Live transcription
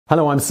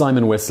Hello, I'm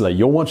Simon Whistler.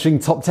 You're watching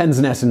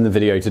TopTenzNet. In the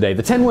video today,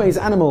 the 10 ways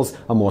animals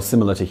are more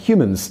similar to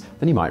humans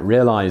than you might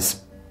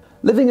realize.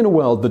 Living in a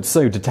world that's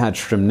so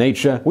detached from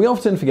nature, we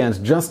often forget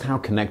just how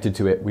connected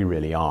to it we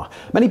really are.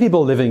 Many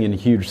people living in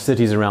huge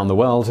cities around the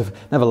world have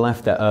never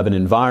left their urban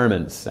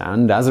environments,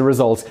 and as a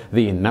result,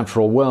 the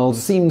natural world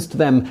seems to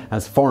them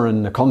as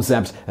foreign a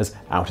concept as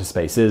outer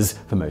space is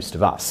for most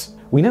of us.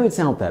 We know it's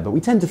out there, but we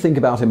tend to think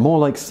about it more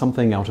like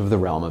something out of the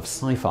realm of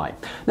sci-fi.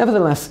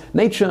 Nevertheless,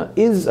 nature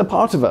is a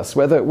part of us,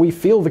 whether we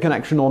feel the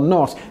connection or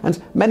not,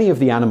 and many of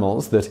the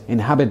animals that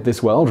inhabit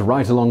this world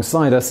right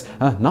alongside us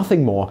are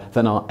nothing more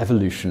than our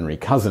evolutionary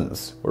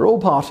cousins. We're all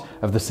part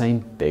of the same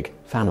big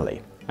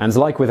family. And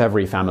like with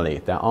every family,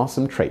 there are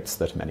some traits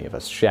that many of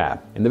us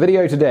share. In the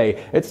video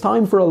today, it's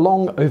time for a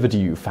long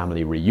overdue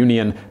family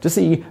reunion to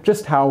see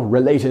just how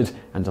related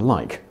and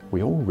alike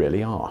we all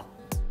really are.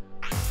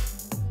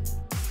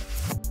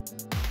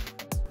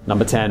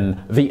 Number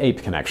 10. The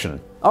Ape Connection.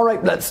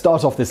 Alright, let's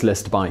start off this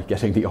list by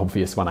getting the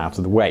obvious one out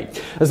of the way.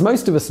 As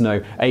most of us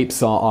know,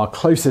 apes are our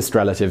closest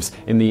relatives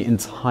in the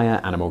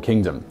entire animal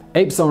kingdom.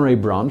 Apes are a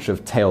branch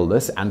of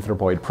tailless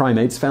anthropoid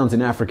primates found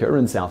in Africa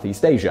and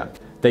Southeast Asia.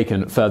 They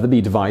can further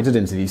be divided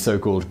into the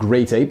so-called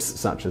great apes,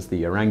 such as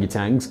the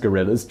orangutans,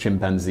 gorillas,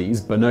 chimpanzees,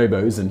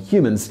 bonobos, and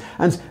humans,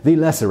 and the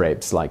lesser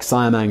apes like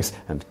siamangs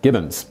and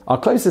gibbons. Our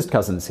closest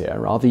cousins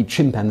here are the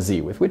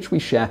chimpanzee, with which we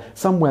share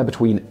somewhere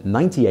between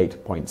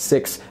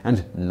 98.6%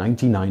 and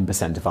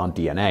 99% of our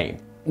DNA.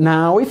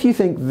 Now, if you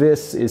think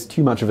this is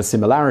too much of a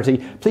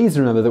similarity, please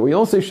remember that we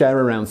also share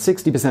around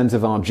 60%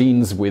 of our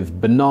genes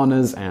with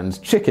bananas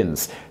and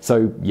chickens.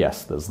 So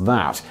yes, there's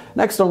that.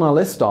 Next on our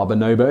list are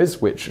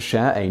bonobos, which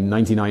share a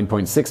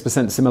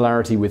 99.6%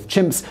 similarity with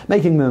chimps,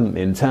 making them,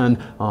 in turn,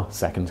 our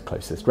second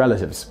closest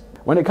relatives.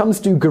 When it comes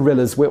to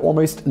gorillas, we're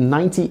almost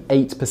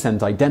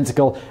 98%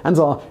 identical and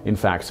are, in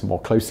fact, more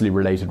closely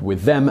related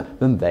with them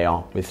than they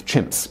are with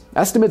chimps.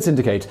 Estimates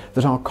indicate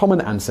that our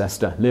common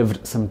ancestor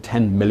lived some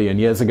 10 million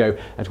years ago,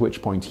 at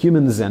which point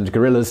humans and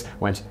gorillas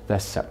went their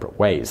separate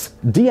ways.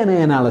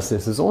 DNA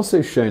analysis has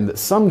also shown that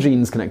some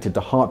genes connected to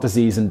heart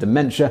disease and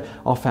dementia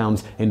are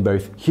found in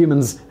both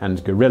humans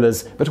and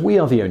gorillas, but we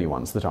are the only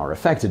ones that are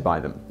affected by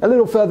them. A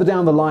little further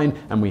down the line,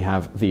 and we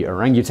have the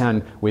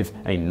orangutan with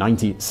a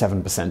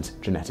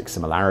 97% genetic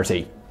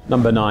similarity.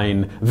 Number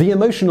 9. The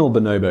Emotional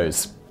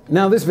Bonobos.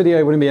 Now, this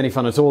video wouldn't be any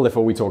fun at all if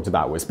all we talked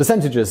about was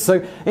percentages,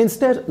 so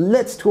instead,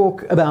 let's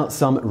talk about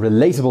some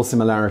relatable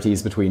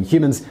similarities between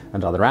humans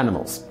and other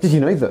animals. Did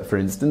you know that, for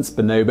instance,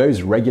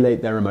 bonobos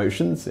regulate their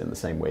emotions in the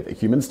same way that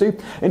humans do?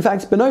 In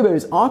fact,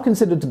 bonobos are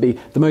considered to be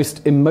the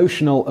most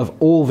emotional of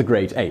all the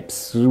great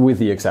apes, with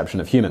the exception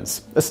of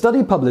humans. A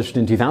study published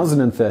in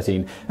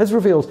 2013 has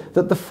revealed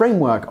that the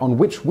framework on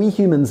which we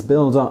humans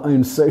build our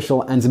own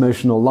social and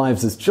emotional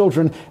lives as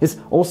children is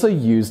also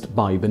used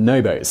by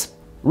bonobos.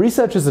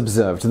 Researchers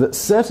observed that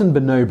certain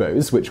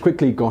bonobos, which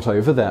quickly got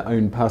over their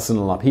own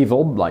personal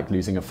upheaval, like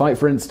losing a fight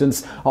for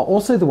instance, are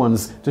also the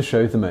ones to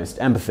show the most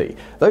empathy.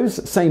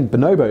 Those same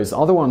bonobos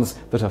are the ones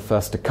that are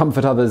first to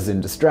comfort others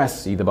in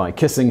distress, either by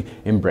kissing,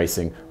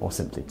 embracing, or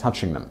simply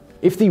touching them.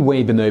 If the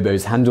way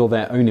bonobos handle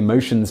their own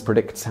emotions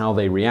predicts how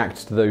they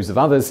react to those of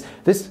others,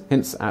 this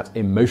hints at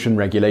emotion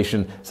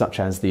regulation, such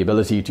as the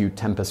ability to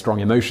temper strong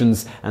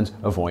emotions and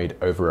avoid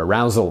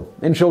over-arousal.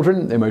 In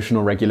children,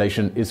 emotional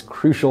regulation is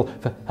crucial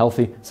for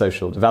healthy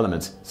social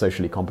development.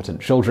 Socially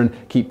competent children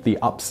keep the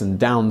ups and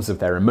downs of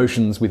their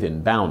emotions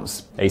within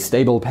bounds. A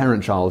stable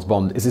parent-child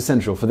bond is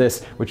essential for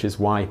this, which is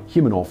why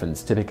human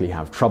orphans typically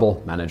have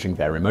trouble managing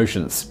their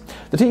emotions.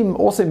 The team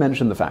also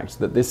mentioned the fact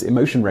that this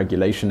emotion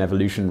regulation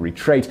evolutionary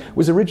trait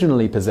was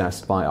originally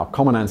possessed by our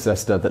common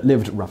ancestor that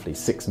lived roughly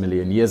 6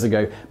 million years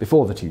ago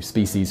before the two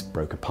species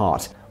broke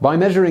apart. By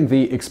measuring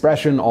the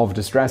expression of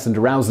distress and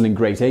arousal in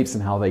great apes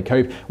and how they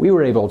cope, we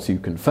were able to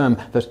confirm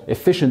that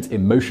efficient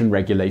emotion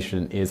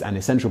regulation is an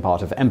essential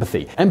part of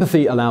empathy.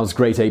 Empathy allows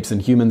great apes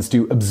and humans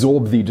to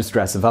absorb the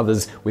distress of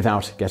others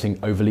without getting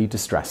overly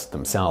distressed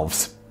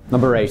themselves.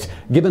 Number 8.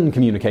 Gibbon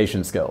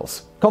communication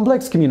skills.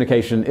 Complex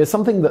communication is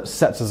something that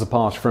sets us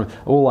apart from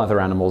all other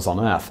animals on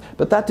Earth,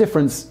 but that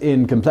difference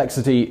in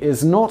complexity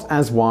is not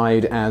as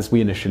wide as we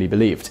initially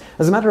believed.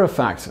 As a matter of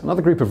fact,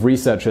 another group of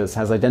researchers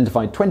has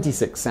identified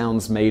 26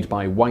 sounds made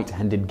by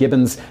white-handed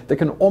gibbons that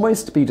can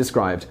almost be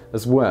described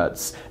as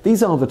words.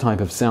 These are the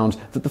type of sound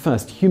that the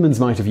first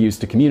humans might have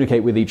used to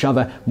communicate with each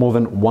other more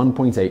than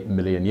 1.8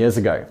 million years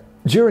ago.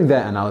 During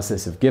their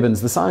analysis of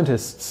gibbons, the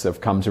scientists have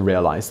come to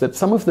realize that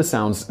some of the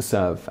sounds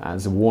serve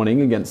as a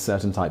warning against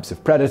certain types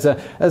of predator,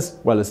 as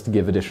well as to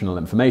give additional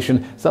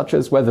information, such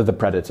as whether the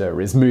predator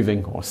is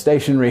moving or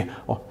stationary,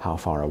 or how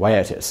far away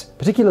it is.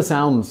 Particular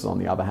sounds, on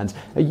the other hand,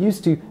 are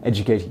used to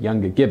educate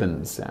younger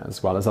gibbons,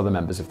 as well as other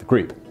members of the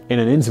group. In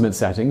an intimate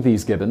setting,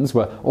 these gibbons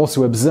were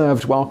also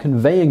observed while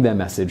conveying their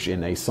message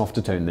in a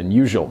softer tone than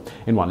usual.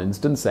 In one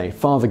instance, a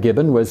father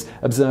gibbon was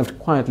observed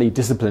quietly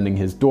disciplining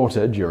his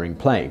daughter during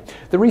play.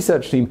 The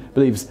research team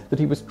believes that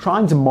he was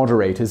trying to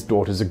moderate his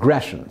daughter's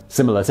aggression,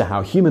 similar to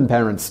how human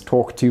parents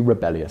talk to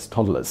rebellious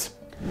toddlers.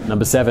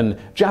 Number 7.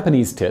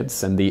 Japanese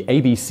tits and the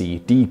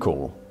ABC D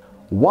call.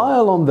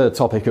 While on the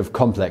topic of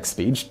complex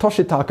speech,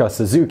 Toshitaka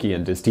Suzuki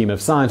and his team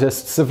of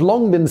scientists have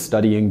long been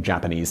studying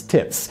Japanese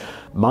tits.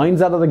 Minds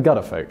out of the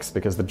gutter, folks,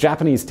 because the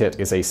Japanese tit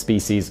is a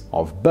species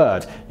of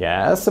bird.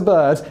 Yes, a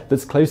bird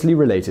that's closely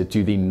related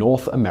to the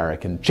North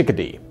American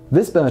chickadee.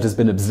 This bird has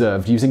been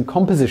observed using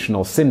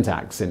compositional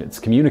syntax in its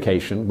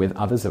communication with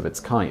others of its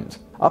kind.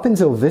 Up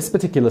until this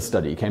particular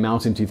study came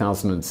out in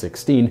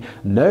 2016,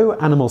 no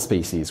animal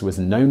species was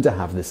known to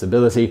have this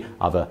ability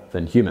other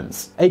than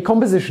humans. A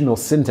compositional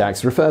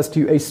syntax refers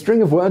to a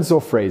string of words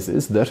or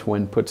phrases that,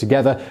 when put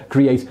together,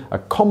 create a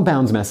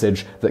compound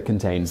message that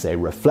contains a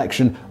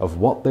reflection of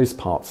what those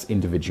parts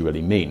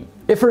individually mean.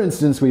 If, for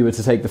instance, we were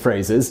to take the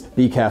phrases,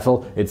 "be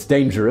careful, it's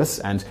dangerous,"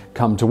 and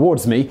 "come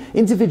towards me,"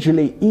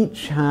 individually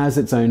each has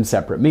its own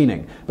separate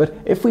meaning. But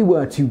if we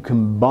were to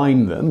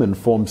combine them and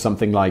form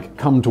something like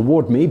 "come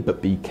toward me,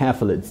 but be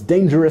careful, it's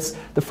dangerous,"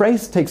 the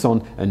phrase takes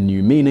on a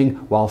new meaning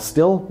while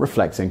still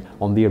reflecting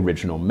on the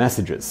original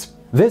messages.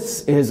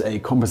 This is a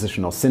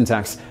compositional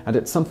syntax, and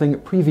it's something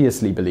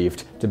previously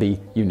believed to be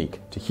unique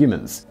to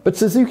humans. But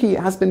Suzuki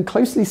has been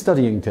closely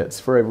studying tits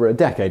for over a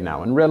decade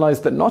now and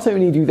realized that not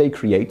only do they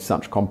create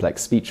such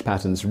complex speech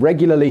patterns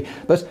regularly,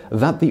 but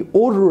that the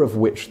order of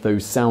which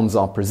those sounds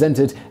are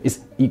presented is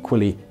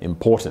equally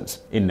important.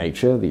 In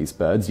nature, these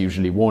birds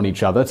usually warn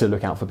each other to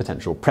look out for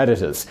potential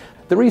predators.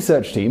 The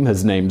research team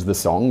has named the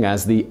song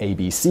as the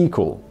ABC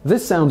call.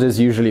 This sound is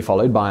usually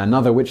followed by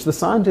another which the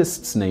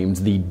scientists named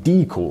the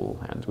D call,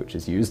 and which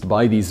is used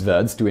by these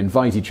birds to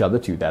invite each other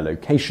to their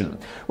location.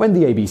 When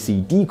the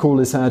ABC D call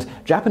is heard,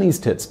 Japanese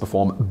tits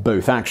perform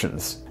both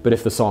actions. But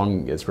if the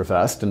song is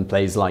reversed and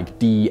plays like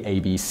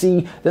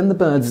D-ABC, then the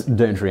birds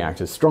don't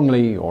react as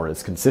strongly or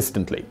as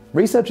consistently.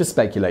 Researchers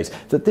speculate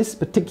that this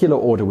particular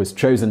order was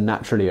chosen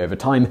naturally over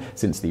time,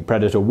 since the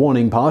predator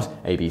warning part,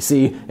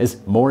 ABC, is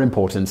more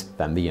important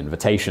than the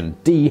invitation,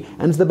 D,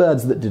 and the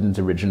birds that didn't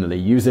originally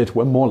use it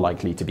were more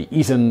likely to be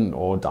eaten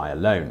or die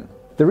alone.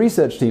 The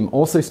research team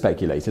also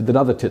speculated that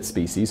other tit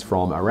species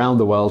from around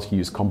the world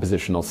use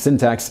compositional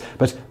syntax,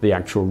 but the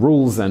actual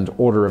rules and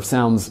order of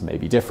sounds may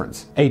be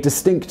different. A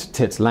distinct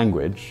tit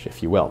language,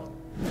 if you will.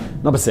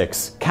 Number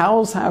 6.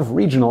 Cows have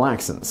regional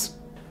accents.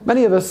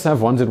 Many of us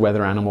have wondered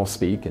whether animals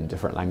speak in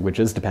different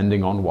languages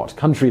depending on what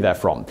country they're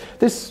from.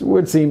 This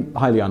would seem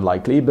highly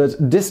unlikely,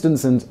 but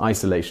distance and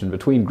isolation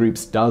between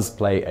groups does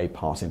play a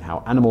part in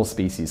how animal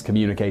species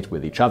communicate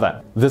with each other.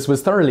 This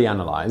was thoroughly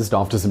analysed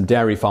after some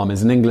dairy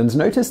farmers in England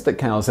noticed that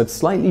cows had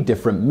slightly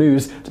different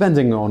moos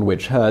depending on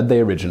which herd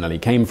they originally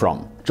came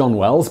from. John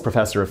Wells,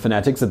 professor of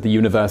phonetics at the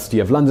University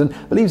of London,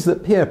 believes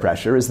that peer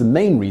pressure is the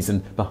main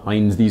reason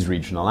behind these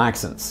regional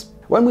accents.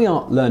 When we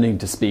are learning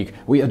to speak,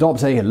 we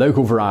adopt a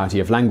local variety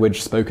of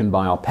language spoken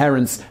by our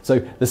parents,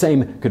 so the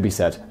same could be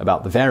said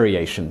about the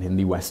variation in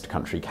the West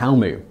Country cow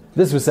moo.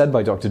 This was said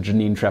by Dr.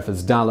 Janine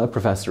Treffers-Dalla,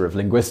 professor of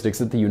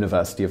linguistics at the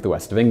University of the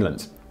West of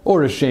England.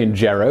 Or as Shane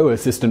Gero,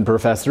 assistant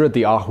professor at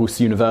the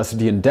Aarhus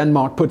University in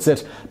Denmark, puts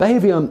it,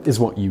 behavior is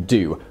what you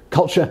do.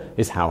 Culture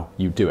is how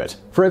you do it.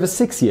 For over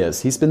 6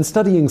 years, he's been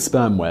studying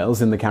sperm whales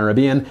in the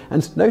Caribbean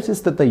and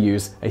noticed that they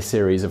use a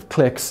series of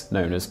clicks,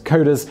 known as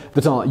codas,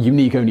 that are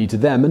unique only to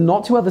them and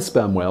not to other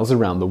sperm whales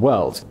around the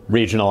world.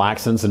 Regional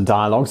accents and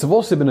dialogues have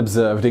also been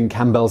observed in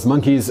Campbell's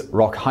monkeys,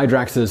 rock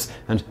hyraxes,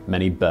 and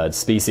many bird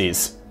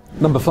species.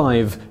 Number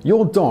 5.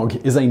 Your dog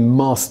is a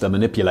master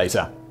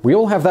manipulator. We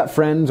all have that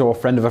friend or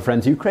friend of a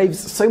friend who craves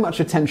so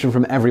much attention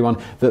from everyone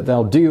that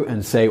they'll do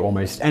and say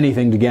almost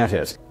anything to get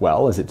it.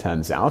 Well, as it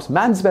turns out,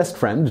 man's best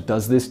friend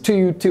does this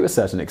too, to a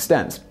certain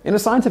extent. In a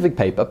scientific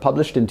paper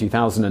published in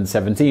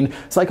 2017,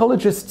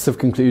 psychologists have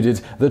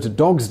concluded that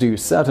dogs do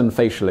certain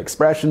facial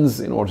expressions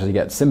in order to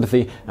get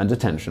sympathy and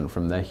attention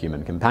from their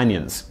human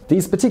companions.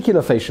 These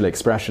particular facial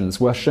expressions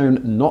were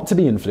shown not to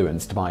be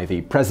influenced by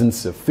the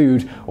presence of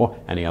food or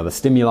any other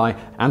stimuli,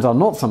 and are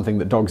not something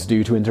that dogs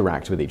do to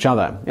interact with each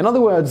other. In other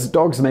words,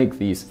 dogs make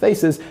these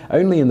faces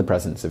only in the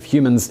presence of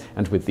humans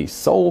and with the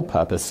sole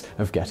purpose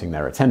of getting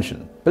their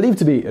attention. Believed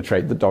to be a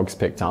trait that dogs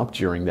picked up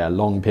during their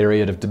long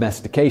period of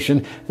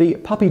domestication, the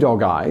puppy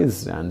dog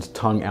eyes and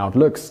tongue-out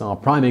looks are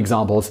prime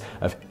examples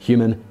of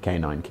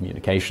human-canine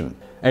communication.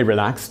 A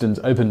relaxed and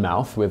open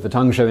mouth with the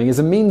tongue showing is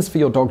a means for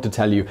your dog to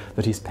tell you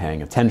that he's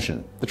paying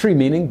attention. The true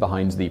meaning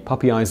behind the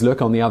puppy eyes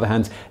look, on the other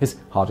hand, is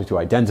harder to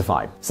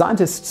identify.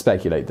 Scientists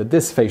speculate that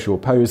this facial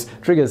pose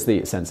triggers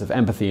the sense of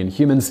empathy in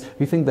humans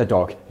who think their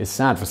dog is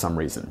sad for some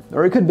reason.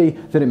 Or it could be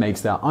that it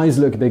makes their eyes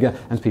look bigger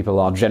and people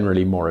are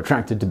generally more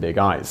attracted to big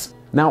eyes.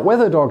 Now,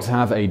 whether dogs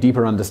have a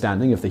deeper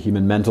understanding of the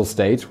human mental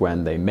state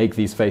when they make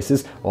these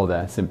faces, or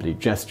they're simply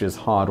gestures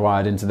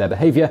hardwired into their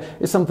behavior,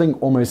 is something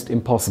almost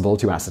impossible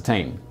to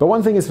ascertain. But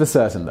one thing is for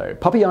certain though,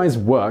 puppy eyes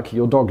work,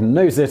 your dog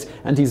knows it,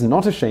 and he's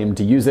not ashamed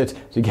to use it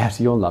to get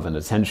your love and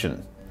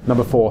attention.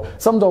 Number 4.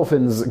 Some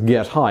dolphins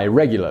get high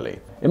regularly.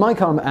 It might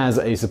come as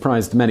a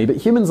surprise to many, but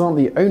humans aren't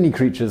the only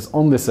creatures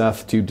on this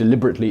earth to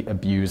deliberately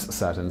abuse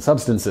certain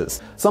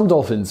substances. Some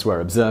dolphins were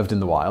observed in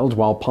the wild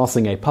while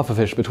passing a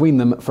pufferfish between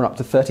them for up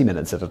to 30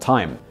 minutes at a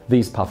time.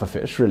 These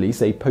pufferfish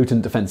release a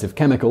potent defensive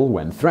chemical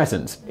when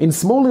threatened. In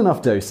small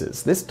enough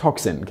doses, this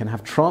toxin can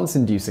have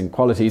trance-inducing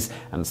qualities,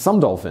 and some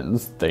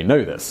dolphins, they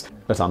know this.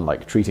 But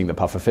unlike treating the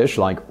pufferfish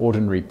like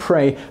ordinary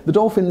prey, the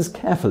dolphins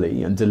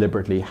carefully and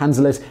deliberately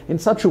handle it in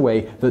such a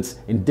way that's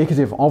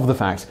indicative of the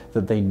fact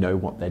that they know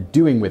what they're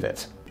doing with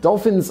it.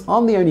 Dolphins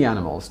aren't the only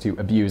animals to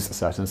abuse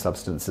certain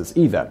substances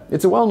either.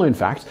 It's a well-known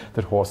fact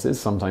that horses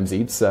sometimes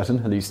eat certain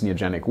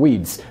hallucinogenic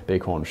weeds.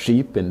 Bighorn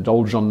sheep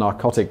indulge on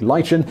narcotic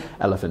lichen,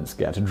 elephants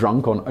get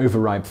drunk on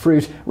overripe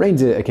fruit,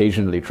 reindeer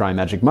occasionally try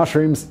magic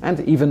mushrooms, and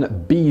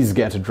even bees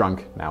get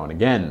drunk now and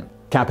again.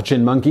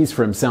 Capuchin monkeys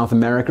from South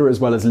America,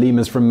 as well as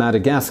lemurs from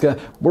Madagascar,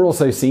 were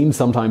also seen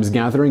sometimes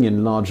gathering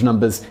in large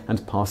numbers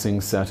and passing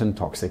certain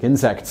toxic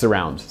insects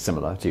around,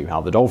 similar to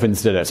how the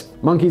dolphins did it.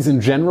 Monkeys in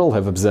general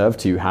have observed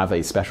to have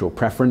a special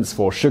preference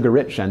for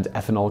sugar-rich and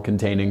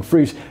ethanol-containing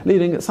fruit,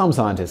 leading some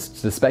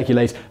scientists to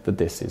speculate that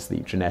this is the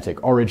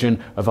genetic origin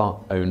of our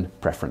own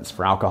preference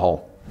for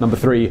alcohol. Number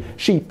 3.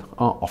 Sheep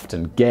are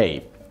often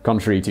gay.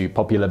 Contrary to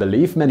popular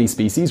belief, many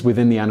species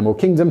within the animal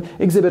kingdom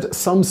exhibit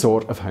some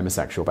sort of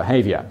homosexual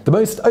behavior. The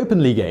most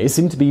openly gay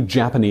seem to be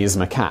Japanese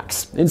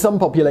macaques. In some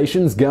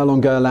populations,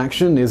 girl-on-girl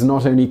action is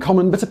not only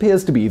common but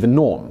appears to be the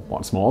norm.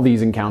 What's more,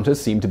 these encounters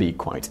seem to be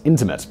quite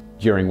intimate.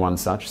 During one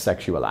such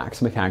sexual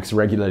act, macaques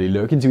regularly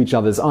look into each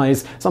other's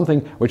eyes, something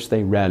which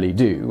they rarely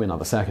do in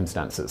other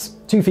circumstances.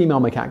 Two female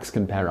macaques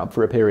can pair up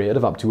for a period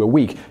of up to a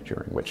week,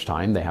 during which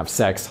time they have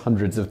sex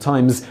hundreds of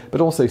times,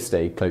 but also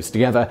stay close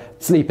together,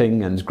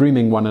 sleeping and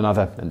grooming one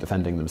another and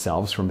defending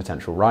themselves from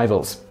potential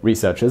rivals.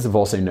 Researchers have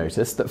also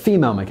noticed that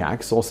female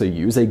macaques also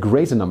use a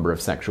greater number of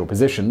sexual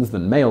positions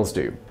than males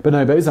do.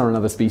 Bonobos are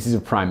another species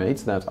of primate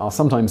that are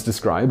sometimes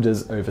described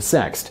as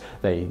oversexed.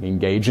 They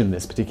engage in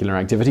this particular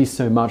activity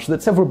so much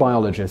that several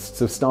biologists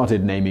have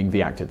started naming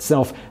the act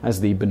itself as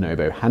the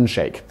bonobo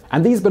handshake.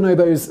 And these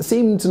bonobos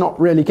seem to not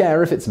really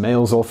care if it's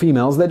males or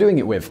females they're doing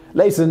it with.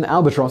 Layton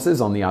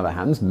albatrosses, on the other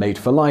hand, mate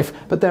for life,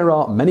 but there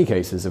are many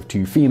cases of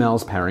two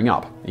females pairing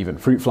up. Even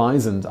fruit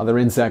flies and other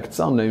insects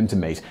are known to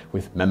mate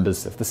with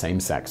members of the same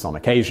sex on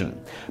occasion.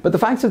 But the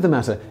fact of the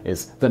matter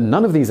is that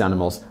none of these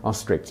animals are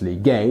strictly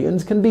gay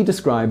and can be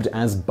described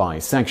as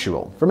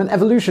bisexual. From an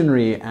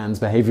evolutionary and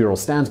behavioral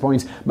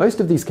standpoint,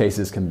 most of these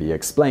cases can be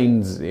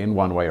explained in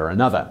one way or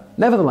another.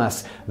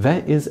 Nevertheless,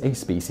 there is a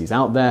species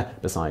out there,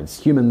 besides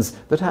humans,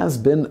 that has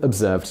been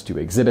observed to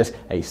exhibit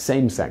a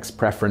same-sex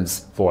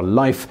preference for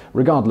life,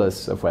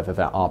 regardless of whether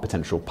there are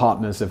potential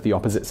partners of the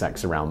opposite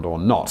sex around or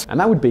not, and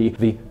that would be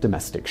the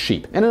domestic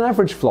sheep. In an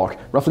average flock,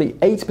 roughly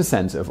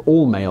 8% of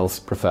all males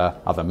prefer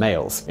other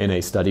males. In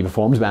a study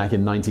performed back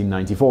in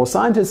 1994,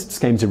 scientists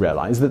came to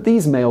realize that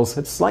these males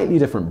had slightly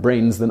different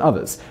brains than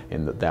others,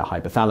 in that their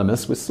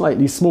hypothalamus was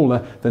slightly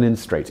smaller than in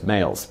straight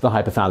males. The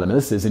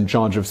hypothalamus is in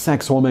charge of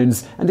sex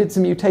hormones, and it's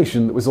a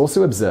mutation that was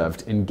also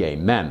observed in gay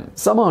men.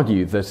 Some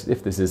argue that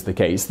if this is the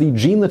case, the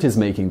gene that is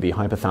making the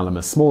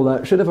hypothalamus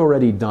smaller should have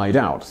already died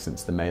out,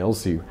 since the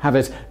males who have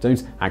it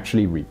don't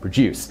actually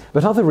reproduce.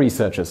 But other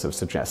researchers have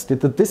suggested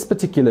that this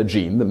particular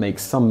gene that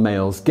makes some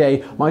males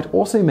gay might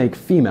also make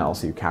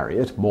females who carry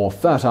it more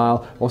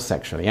fertile or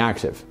sexually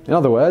active. In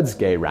other words,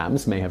 gay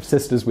rams may have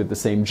sisters with the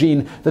same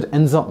gene that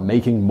ends up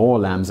making more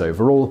lambs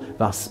overall,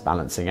 thus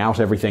balancing out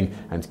everything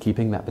and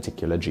keeping that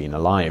particular gene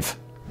alive.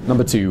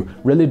 Number 2.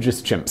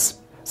 Religious chimps.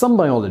 Some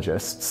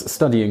biologists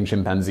studying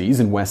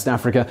chimpanzees in West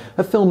Africa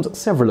have filmed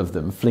several of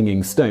them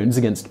flinging stones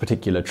against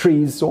particular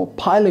trees or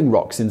piling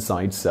rocks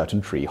inside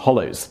certain tree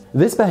hollows.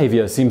 This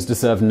behavior seems to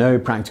serve no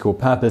practical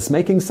purpose,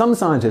 making some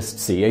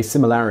scientists see a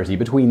similarity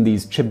between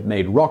these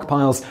chimp-made rock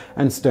piles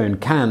and stone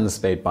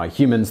cans made by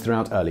humans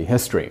throughout early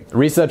history.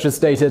 Researchers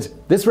stated,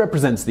 "This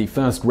represents the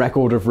first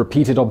record of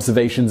repeated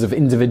observations of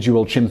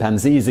individual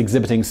chimpanzees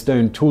exhibiting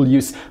stone tool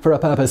use for a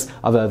purpose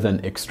other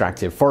than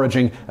extractive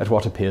foraging at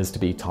what appears to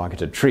be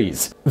targeted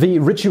trees." The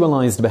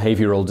ritualized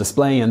behavioral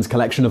display and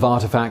collection of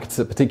artifacts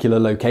at particular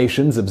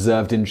locations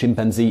observed in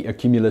chimpanzee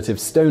accumulative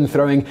stone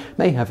throwing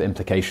may have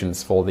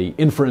implications for the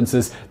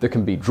inferences that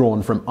can be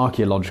drawn from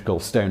archaeological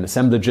stone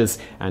assemblages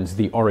and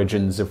the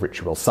origins of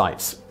ritual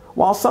sites.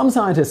 While some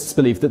scientists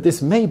believe that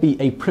this may be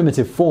a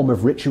primitive form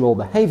of ritual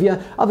behavior,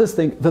 others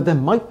think that there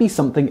might be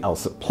something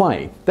else at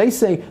play. They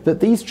say that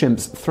these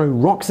chimps throw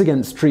rocks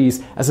against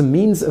trees as a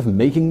means of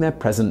making their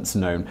presence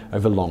known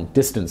over long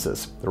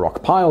distances. The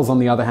rock piles, on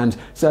the other hand,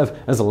 serve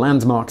as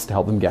landmarks to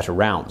help them get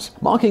around.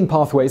 Marking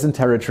pathways and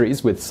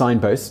territories with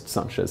signposts,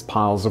 such as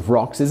piles of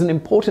rocks, is an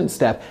important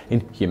step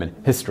in human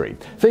history.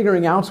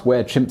 Figuring out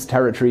where chimps'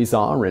 territories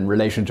are in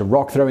relation to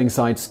rock-throwing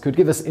sites could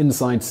give us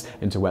insights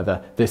into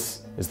whether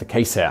this is the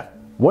case here.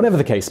 Whatever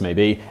the case may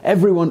be,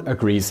 everyone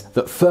agrees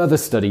that further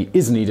study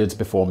is needed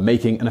before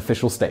making an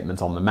official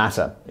statement on the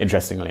matter.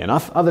 Interestingly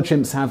enough, other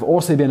chimps have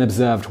also been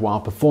observed while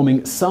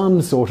performing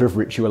some sort of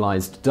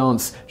ritualized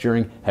dance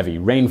during heavy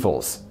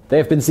rainfalls. They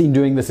have been seen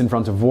doing this in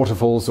front of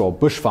waterfalls or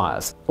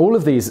bushfires. All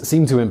of these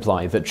seem to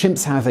imply that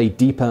chimps have a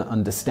deeper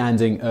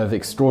understanding of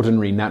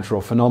extraordinary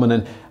natural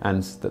phenomenon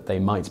and that they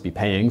might be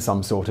paying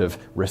some sort of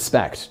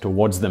respect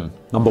towards them.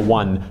 Number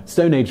 1.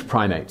 Stone Age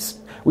primates.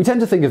 We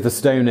tend to think of the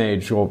Stone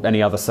Age or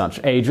any other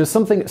such age as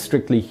something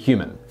strictly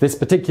human. This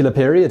particular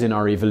period in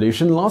our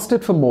evolution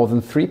lasted for more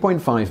than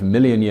 3.5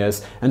 million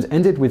years and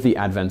ended with the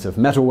advent of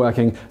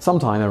metalworking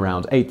sometime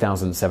around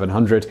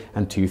 8,700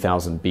 and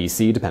 2000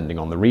 BC, depending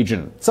on the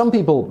region. Some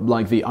people,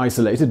 like the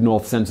isolated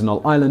North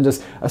Sentinel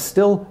Islanders, are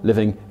still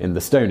living in the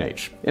Stone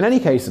Age. In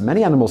any case,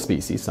 many animal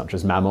species, such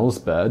as mammals,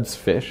 birds,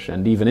 fish,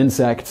 and even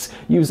insects,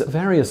 use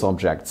various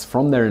objects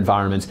from their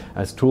environment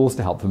as tools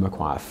to help them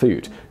acquire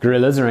food.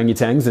 Gorillas,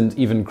 orangutans, and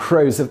even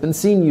crows have been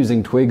seen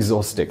using twigs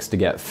or sticks to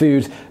get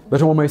food,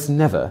 but almost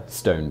never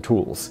stone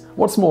tools.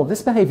 What's more,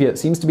 this behavior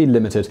seems to be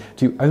limited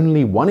to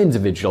only one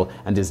individual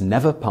and is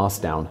never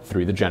passed down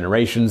through the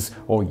generations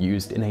or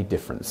used in a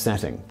different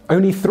setting.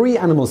 Only 3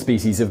 animal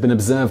species have been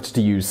observed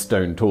to use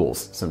stone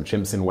tools: some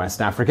chimps in West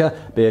Africa,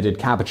 bearded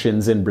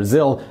capuchins in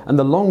Brazil, and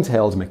the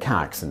long-tailed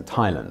macaques in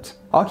Thailand.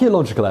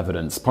 Archaeological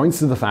evidence points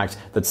to the fact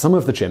that some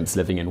of the chimps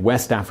living in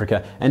West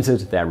Africa entered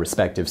their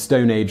respective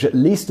Stone Age at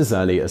least as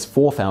early as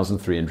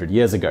 4,300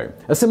 years ago.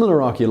 A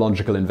similar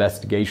archaeological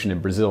investigation in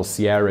Brazil's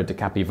Sierra de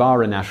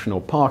Capivara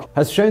National Park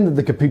has shown that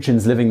the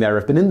capuchins living there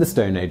have been in the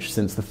Stone Age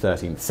since the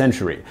 13th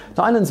century.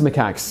 Thailand's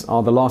macaques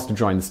are the last to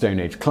join the Stone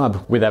Age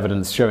club, with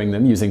evidence showing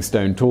them using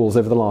stone tools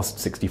over the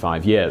last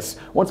 65 years.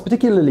 What's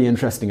particularly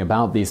interesting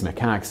about these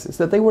macaques is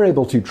that they were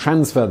able to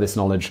transfer this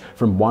knowledge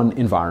from one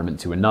environment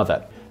to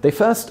another. They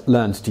first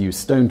learned to use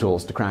stone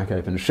tools to crack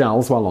open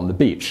shells while on the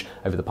beach.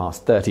 Over the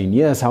past 13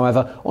 years,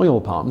 however, oil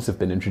palms have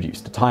been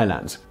introduced to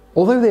Thailand.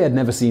 Although they had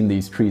never seen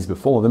these trees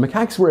before, the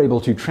macaques were able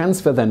to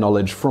transfer their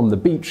knowledge from the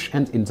beach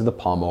and into the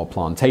palm oil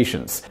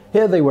plantations.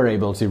 Here they were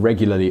able to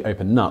regularly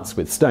open nuts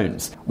with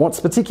stones. What's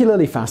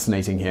particularly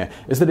fascinating here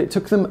is that it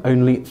took them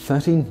only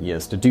 13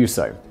 years to do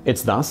so.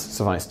 It's thus,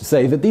 suffice to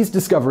say, that these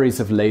discoveries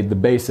have laid the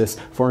basis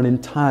for an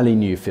entirely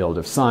new field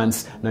of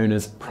science known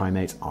as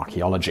primate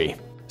archaeology.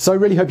 So I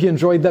really hope you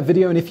enjoyed that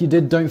video, and if you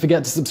did, don't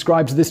forget to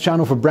subscribe to this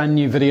channel for brand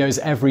new videos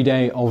every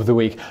day of the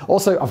week.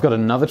 Also, I've got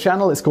another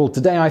channel, it's called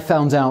Today I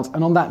Found Out,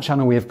 and on that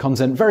channel we have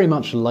content very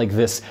much like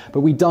this,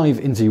 but we dive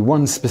into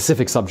one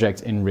specific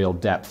subject in real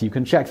depth. You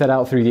can check that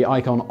out through the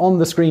icon on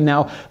the screen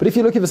now, but if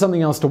you're looking for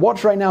something else to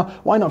watch right now,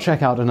 why not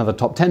check out another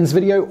TopTenz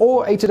video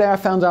or a Today I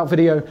Found Out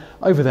video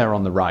over there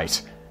on the right.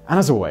 And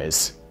as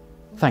always,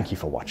 thank you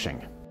for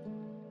watching.